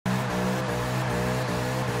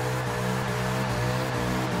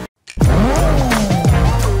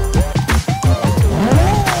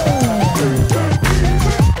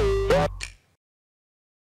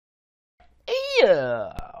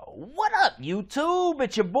Yeah! What up, YouTube?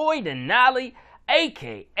 It's your boy Denali,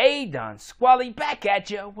 aka Don Squally, back at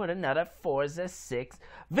you with another Forza 6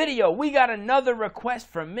 video. We got another request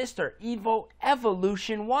from Mr. Evo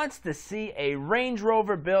Evolution. Wants to see a Range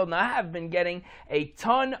Rover build. Now, I have been getting a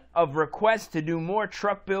ton of requests to do more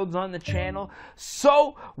truck builds on the channel.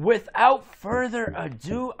 So, without further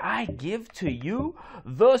ado, I give to you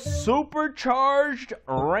the Supercharged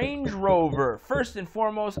Range Rover. First and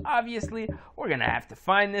foremost, obviously, we're going to have to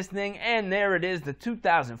find this thing. And there it is, the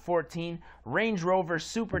 2014 Range Rover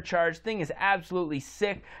Supercharged. Thing is absolutely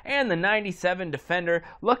sick. And the 97 Defender,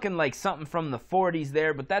 looking like something from the 40s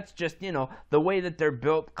there, but that's just, you know, the way that they're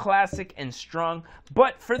built, classic and strong.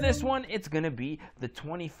 But for this one, it's gonna be the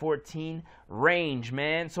 2014 Range,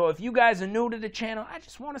 man. So if you guys are new to the channel, I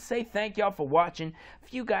just want to say thank y'all for watching.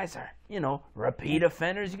 If you guys are, you know, repeat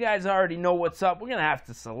offenders, you guys already know what's up. We're gonna have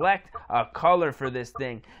to select a color for this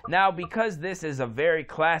thing. Now, because this is a very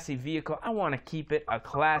classy vehicle, I want to keep it a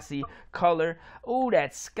classy color. Ooh,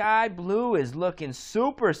 that sky blue is looking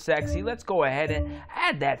super sexy. Let's go ahead and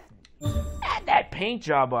add that paint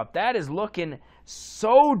job up. That is looking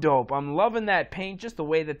so dope. I'm loving that paint, just the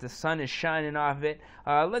way that the sun is shining off it.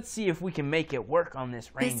 Let's see if we can make it work on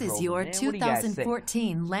this Range Rover. This is your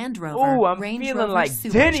 2014 Land Rover. Ooh, I'm Range feeling Rover like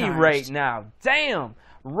Supercharged. Diddy right now. Damn,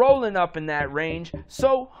 rolling up in that Range.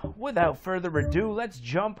 So, without further ado, let's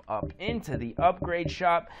jump up into the upgrade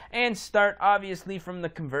shop and start obviously from the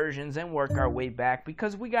conversions and work our way back,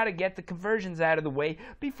 because we got to get the conversions out of the way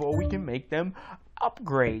before we can make them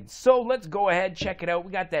upgrades. So let's go ahead, check it out.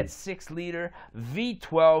 We got that 6-liter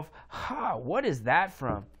V12. What is that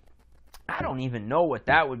from? I don't even know what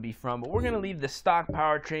that would be from, but we're going to leave the stock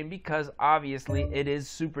powertrain because obviously it is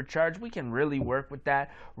supercharged. We can really work with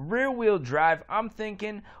that. Rear wheel drive, I'm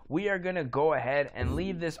thinking we are going to go ahead and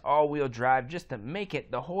leave this all-wheel drive just to make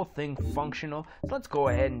it the whole thing functional. So let's go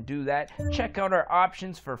ahead and do that. Check out our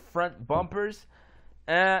options for front bumpers.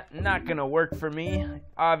 Not gonna work for me.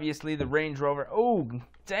 Obviously the Range Rover. Oh,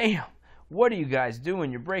 damn. What are you guys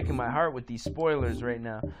doing? You're breaking my heart with these spoilers right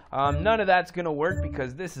now. None of that's gonna work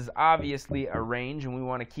because this is obviously a Range and we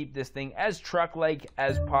want to keep this thing as truck-like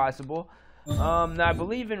as possible. Now, I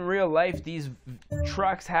believe in real life these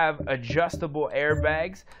trucks have adjustable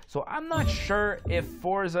airbags, so I'm not sure if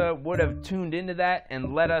Forza would have tuned into that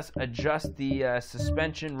and let us adjust the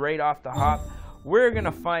suspension right off the hop. We're going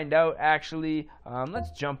to find out, actually. Let's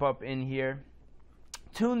jump up in here,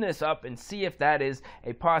 tune this up, and see if that is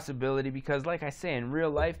a possibility. Because, like I say, in real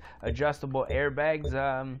life, adjustable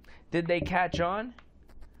airbags, did they catch on?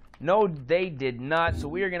 No, they did not. So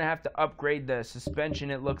we are going to have to upgrade the suspension,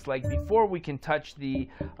 it looks like, before we can touch the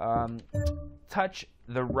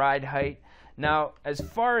ride height. Now, as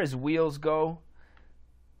far as wheels go,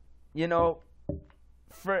 you know,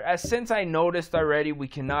 since I noticed already we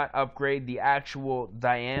cannot upgrade the actual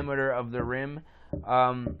diameter of the rim,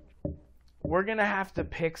 we're gonna have to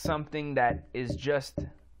pick something that is just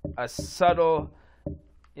a subtle,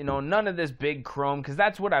 you know, none of this big chrome, because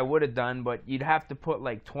that's what I would have done, but you'd have to put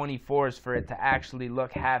like 24s for it to actually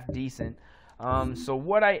look half decent. So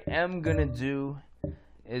what I am gonna do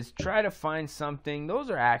is try to find something.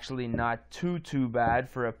 Those are actually not too bad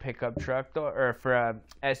for a pickup truck, though, or for a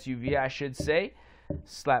SUV, I should say.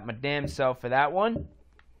 Slap my damn self for that one.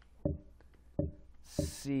 Let's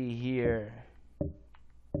see here.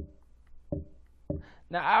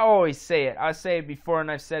 Now, I always say it. I say it before and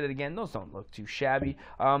I've said it again. Those don't look too shabby.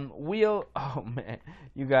 Wheel. Oh, man.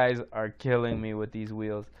 You guys are killing me with these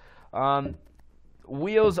wheels.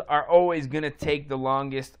 Wheels are always going to take the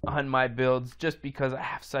longest on my builds just because I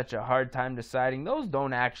have such a hard time deciding. Those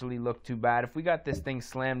don't actually look too bad. If we got this thing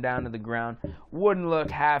slammed down to the ground, wouldn't look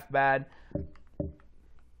half bad.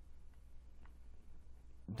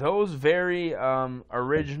 Those very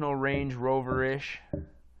original Range Rover-ish.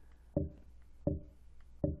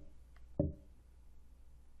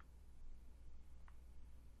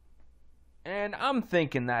 And I'm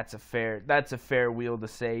thinking that's a fair wheel to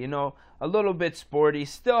say. You know, a little bit sporty,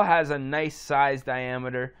 still has a nice size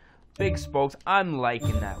diameter, big spokes. I'm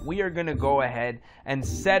liking that. We are going to go ahead and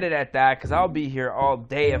set it at that because I'll be here all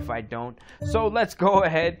day if I don't. So let's go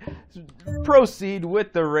ahead, proceed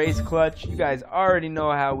with the race clutch. You guys already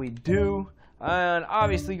know how we do. And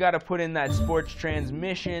obviously got to put in that sports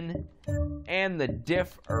transmission and the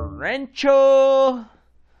differential.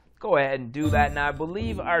 Go ahead and do that. Now, I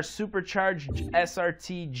believe our supercharged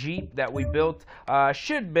SRT Jeep that we built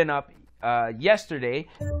should have been up yesterday,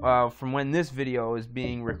 from when this video is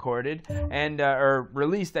being recorded and or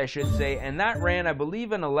released, I should say, and that ran, I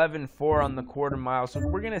believe, an 11.4 on the quarter mile. So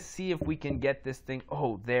we're gonna see if we can get this thing.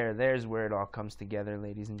 Oh, there's where it all comes together,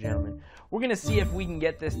 ladies and gentlemen. We're gonna see if we can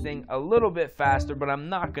get this thing a little bit faster, but I'm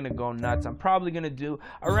not gonna go nuts. I'm probably gonna do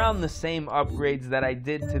around the same upgrades that I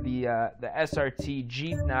did to the SRT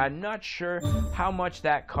Jeep. Now, I'm not sure how much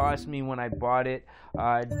that cost me when I bought it.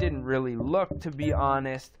 It didn't really look, to be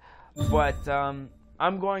honest. But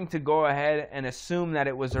I'm going to go ahead and assume that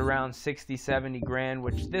it was around 60, 70 grand,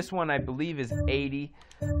 which this one I believe is 80.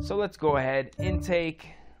 So let's go ahead, intake,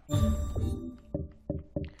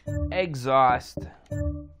 exhaust,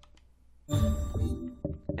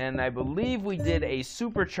 and I believe we did a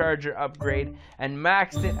supercharger upgrade and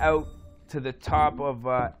maxed it out to the top of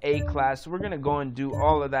A class. So we're going to go and do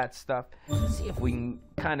all of that stuff, see if we can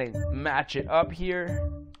kind of match it up here.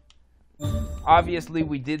 Obviously,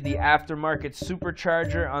 we did the aftermarket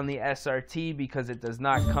supercharger on the SRT because it does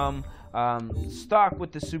not come stock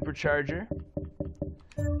with the supercharger.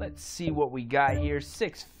 Let's see what we got here.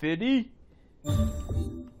 650.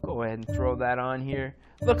 Go ahead and throw that on here.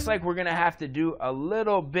 Looks like we're going to have to do a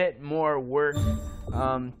little bit more work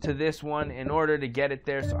to this one in order to get it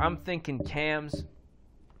there. So I'm thinking cams.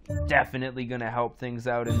 Definitely going to help things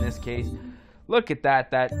out in this case. Look at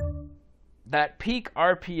that peak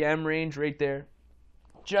RPM range right there,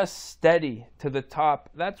 just steady to the top.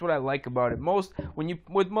 That's what I like about it.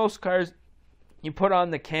 With most cars, you put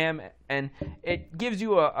on the cam and it gives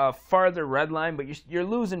you a farther red line, but you're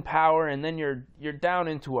losing power, and then you're down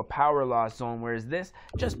into a power loss zone. Whereas this,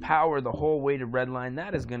 just power the whole way to red line.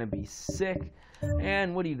 That is going to be sick.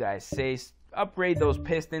 And what do you guys say? Upgrade those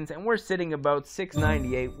pistons, and we're sitting about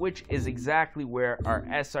 698, which is exactly where our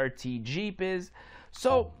SRT Jeep is.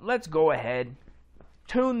 So let's go ahead,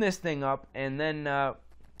 tune this thing up, and then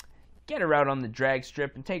get her out on the drag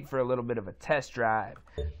strip and take for a little bit of a test drive.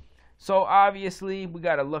 So obviously we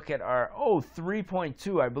got to look at our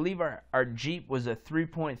 3.2. I believe our Jeep was a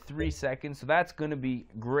 3.3 seconds, so that's going to be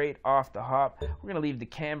great off the hop. We're going to leave the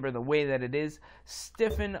camber the way that it is,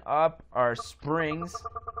 stiffen up our springs,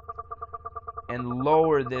 and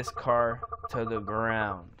lower this car to the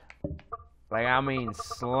ground. Like, I mean,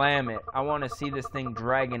 slam it. I want to see this thing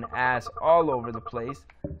dragging ass all over the place.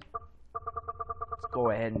 Let's go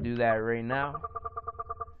ahead and do that right now.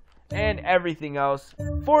 And everything else,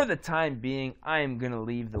 for the time being, I am going to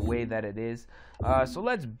leave the way that it is. So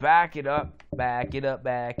let's back it up,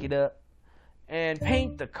 and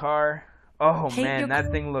paint the car. Oh, man,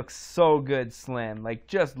 that thing looks so good, Slam. Like,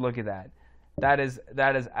 just look at that. That is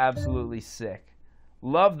absolutely sick.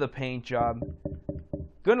 Love the paint job.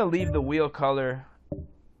 Gonna leave the wheel color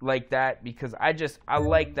like that because I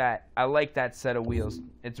like that set of wheels.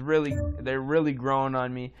 They're really growing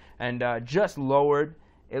on me, and just lowered,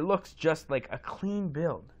 it looks just like a clean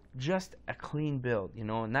build. Just a clean build, you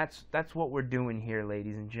know, and that's what we're doing here,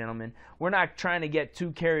 ladies and gentlemen. We're not trying to get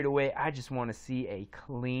too carried away. I just want to see a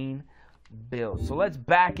clean build. So let's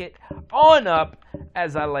back it on up,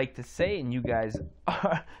 as I like to say, and you guys,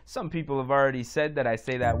 some people have already said that I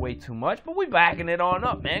say that way too much, but we're backing it on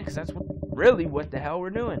up, man, because that's really what the hell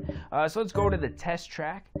we're doing. So let's go to the test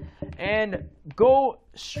track and go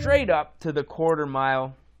straight up to the quarter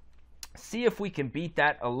mile, see if we can beat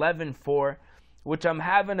that 11.4, which I'm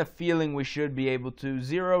having a feeling we should be able to.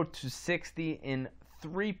 0 to 60 in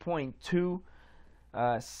 3.2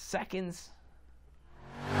 seconds.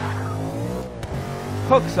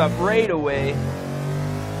 Hooks up right away.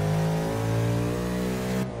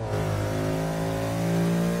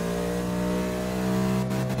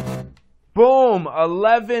 Boom,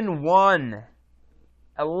 11.1.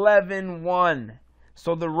 11.1.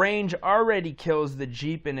 So the range already kills the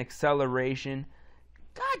Jeep in acceleration.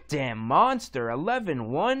 Goddamn monster,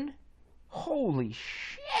 11.1. Holy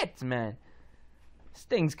shit, man. This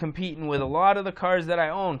thing's competing with a lot of the cars that I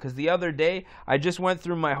own, because the other day I just went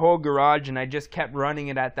through my whole garage and I just kept running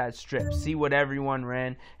it at that strip, see what everyone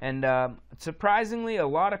ran, and surprisingly a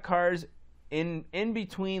lot of cars in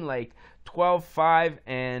between like 12.5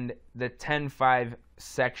 and the 10.5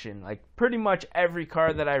 section. Like pretty much every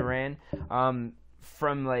car that I ran,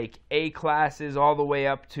 from like A classes all the way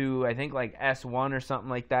up to I think like S1 or something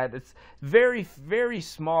like that. It's very, very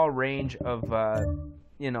small range of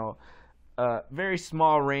very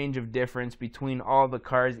small range of difference between all the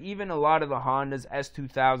cars. Even a lot of the Hondas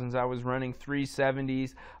S2000s I was running,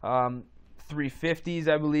 370s, 350s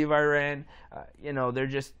I believe I ran.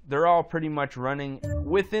 They're all pretty much running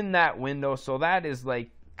within that window, so that is like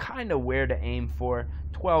kind of where to aim for.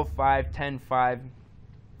 12.5, 10.5.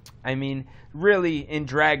 I mean, really, in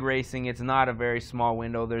drag racing, it's not a very small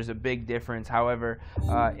window. There's a big difference. However,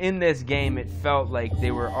 in this game, it felt like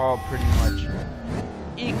they were all pretty much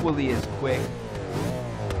equally as quick.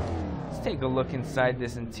 Let's take a look inside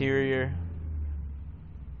this interior.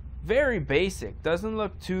 Very basic. Doesn't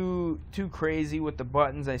look too crazy with the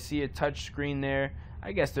buttons. I see a touch screen there.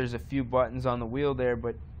 I guess there's a few buttons on the wheel there,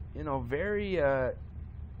 but you know, very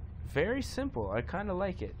simple. I kind of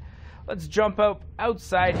like it. Let's jump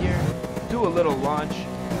outside here, do a little launch.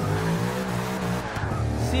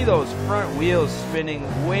 See those front wheels spinning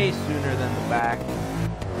way sooner than the back.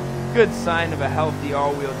 Good sign of a healthy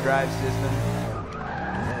all-wheel drive system.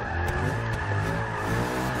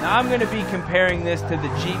 Now I'm going to be comparing this to the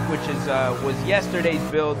Jeep, which was yesterday's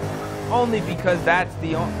build, only because that's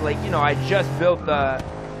the only, like, you know, I just built that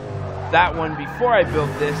one before I built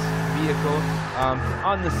this vehicle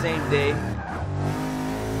on the same day.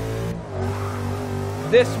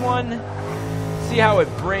 This one, see how it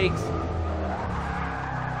brakes.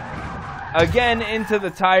 Again, into the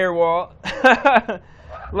tire wall,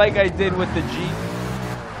 like I did with the Jeep.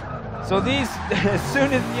 So these, as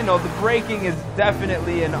soon as, you know, the braking is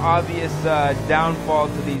definitely an obvious downfall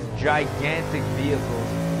to these gigantic vehicles.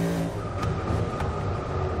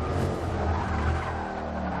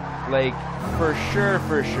 Like, for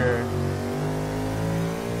sure.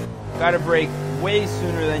 Gotta brake way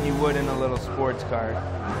sooner than you would in a little sports car.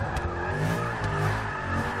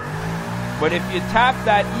 But if you tap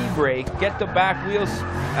that e-brake, get the back wheels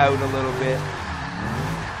out a little bit.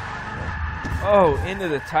 Oh, into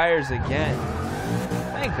the tires again.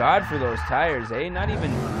 Thank God for those tires, eh? Not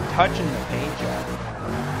even touching the paint job.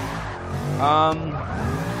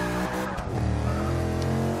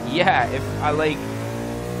 Yeah, if I like,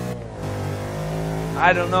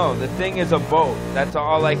 I don't know. The thing is a boat. That's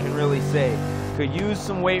all I can really say. Could use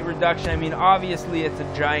some weight reduction. I mean, obviously it's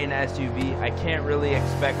a giant SUV. I can't really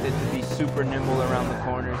expect it to be super nimble around the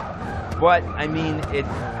corners. But I mean, it's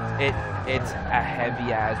a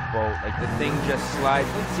heavy ass boat. Like, the thing just slides.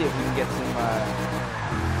 Let's see if we can get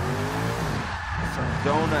some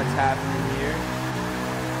donuts happening here.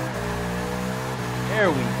 There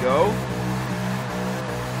we go.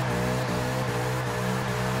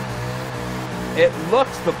 It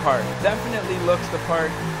looks the part. Definitely looks the part.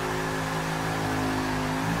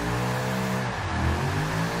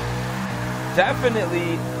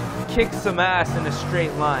 Definitely kicks some ass in a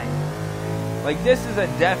straight line. Like, this is a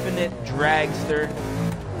definite dragster.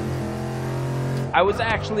 I was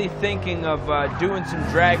actually thinking of doing some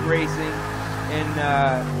drag racing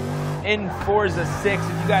in Forza 6.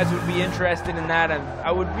 If you guys would be interested in that,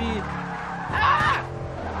 I would be...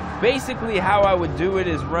 Basically, how I would do it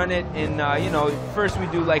is run it in, you know, first we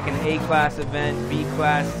do like an A-class event,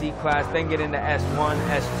 B-class, C-class, then get into S1,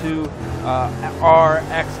 S2, R,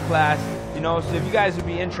 X-class, you know. So if you guys would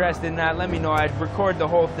be interested in that, let me know. I'd record the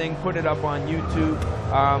whole thing, put it up on YouTube.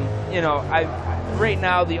 You know, right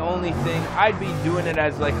now the only thing, I'd be doing it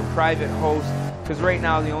as like a private host, because right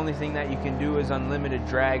now the only thing that you can do is unlimited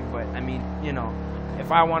drag. But I mean, you know, if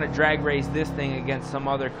I want to drag race this thing against some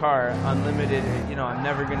other car, unlimited, you know, I'm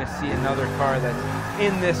never going to see another car that's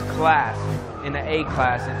in this class, in an A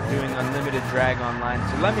class, and doing unlimited drag online.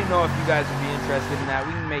 So let me know if you guys would be interested in that.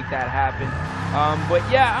 We can make that happen. But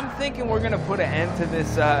yeah, I'm thinking we're going to put an end to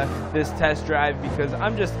this this test drive, because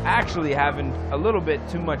I'm just actually having a little bit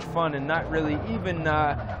too much fun and not really even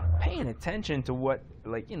paying attention to what,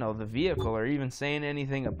 like, you know, the vehicle, or even saying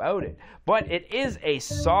anything about it. But it is a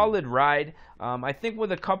solid ride. I think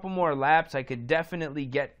with a couple more laps I could definitely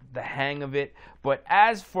get the hang of it. But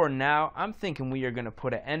as for now, I'm thinking we are going to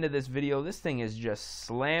put an end to this video. This thing is just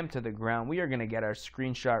slammed to the ground. We are going to get our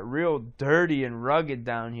screenshot real dirty and rugged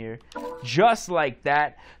down here, just like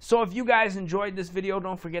that. So if you guys enjoyed this video,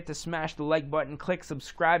 don't forget to smash the like button, click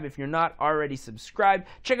subscribe if you're not already subscribed.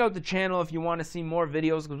 Check out the channel if you want to see more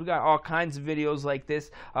videos, because we got all kinds of videos like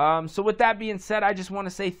this. So with that being said, I just want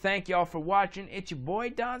to say thank y'all for watching. It's your boy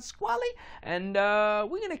Don Squally, and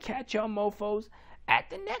we're going to catch y'all mofos at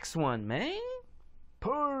the next one, man.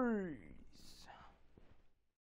 Peace.